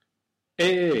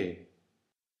Hé,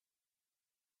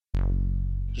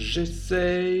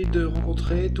 j'essaye de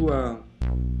rencontrer toi.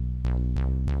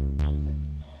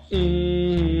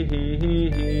 Hé,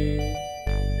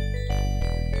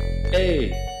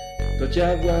 doit y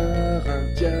avoir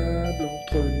un diable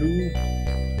entre nous,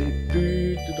 des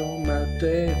putes dans ma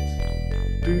tête,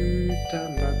 putes à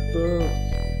ma porte,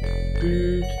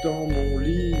 putes dans mon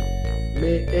lit.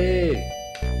 Mais hé,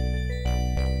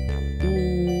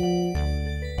 où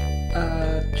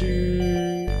as-tu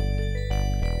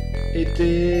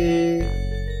été?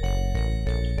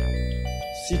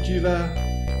 Si tu vas,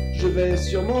 je vais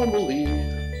sûrement mourir.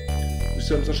 Nous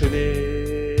sommes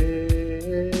enchaînés,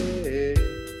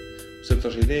 nous sommes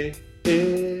enchaînés,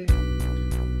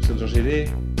 nous sommes enchaînés,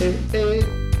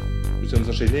 nous sommes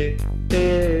enchaînés,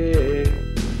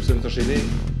 nous sommes enchaînés,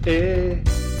 nous sommes enchaînés,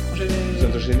 enchaînés,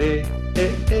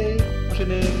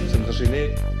 nous sommes enchaînés,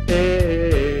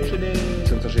 enchaînés, nous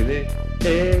sommes enchaînés,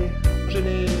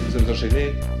 enchaînés, nous sommes enchaînés,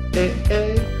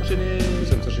 enchaînés, nous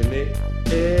sommes enchaînés,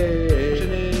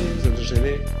 enchaînés, nous sommes enchaînés, enchaînés, nous sommes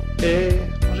enchaînés,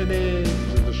 enchaînés,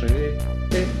 nous sommes enchaînés,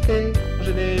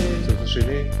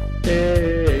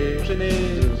 enchaînés,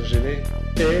 nous sommes enchaînés,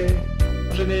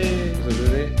 enchaînés, nous sommes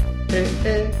enchaînés,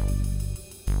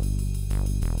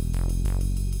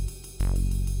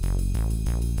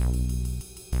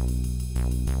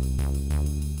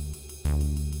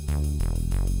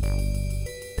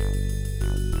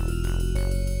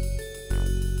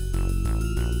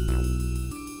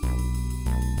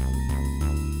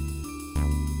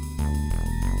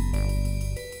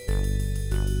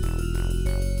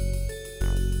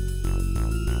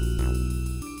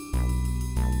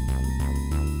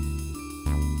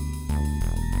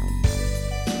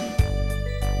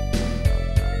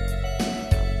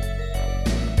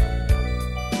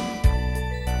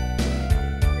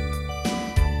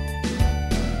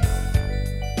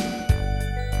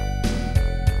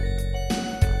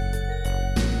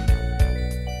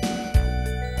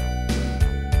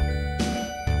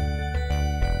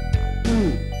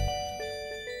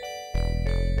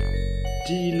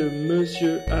 dit le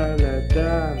monsieur à la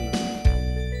dame.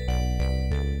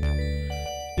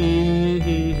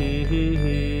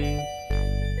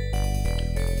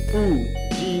 Où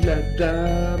dit la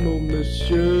dame au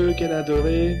monsieur qu'elle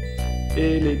adorait.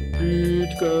 Et les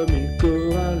putes comme une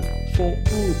chorale font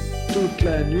où toute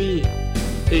la nuit.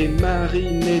 Et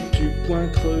Marie, n'es-tu point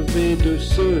crevé de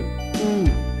ce où?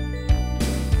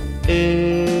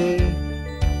 Et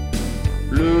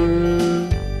le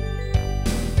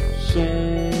son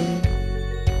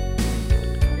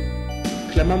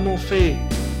que la maman fait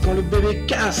quand le bébé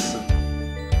casse.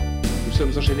 Nous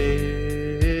sommes enchaînés,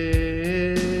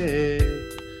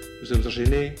 nous sommes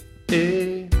enchaînés,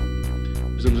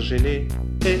 nous sommes enchaînés,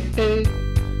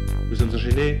 nous sommes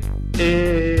enchaînés,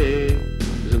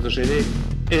 nous sommes enchaînés,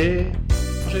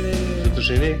 enchaînés, nous sommes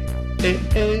enchaînés,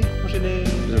 enchaînés, nous sommes enchaînés,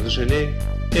 nous sommes enchaînés,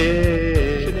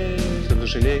 enchaînés, nous sommes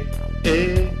enchaînés,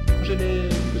 enchaînés,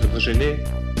 nous sommes enchaînés,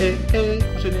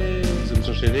 enchaînés, nous sommes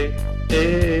enchaînés,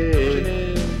 enchaînés,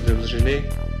 nous sommes enchaînés,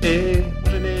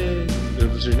 enchaînés, nous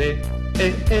sommes enchaînés,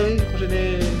 enchaînés,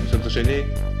 nous sommes enchaînés,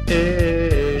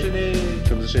 enchaînés, nous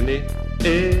sommes enchaînés,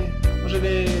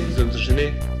 enchaînés, nous sommes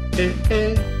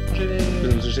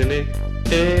enchaînés,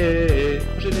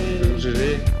 enchaînés, nous sommes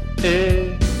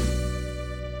enchaînés,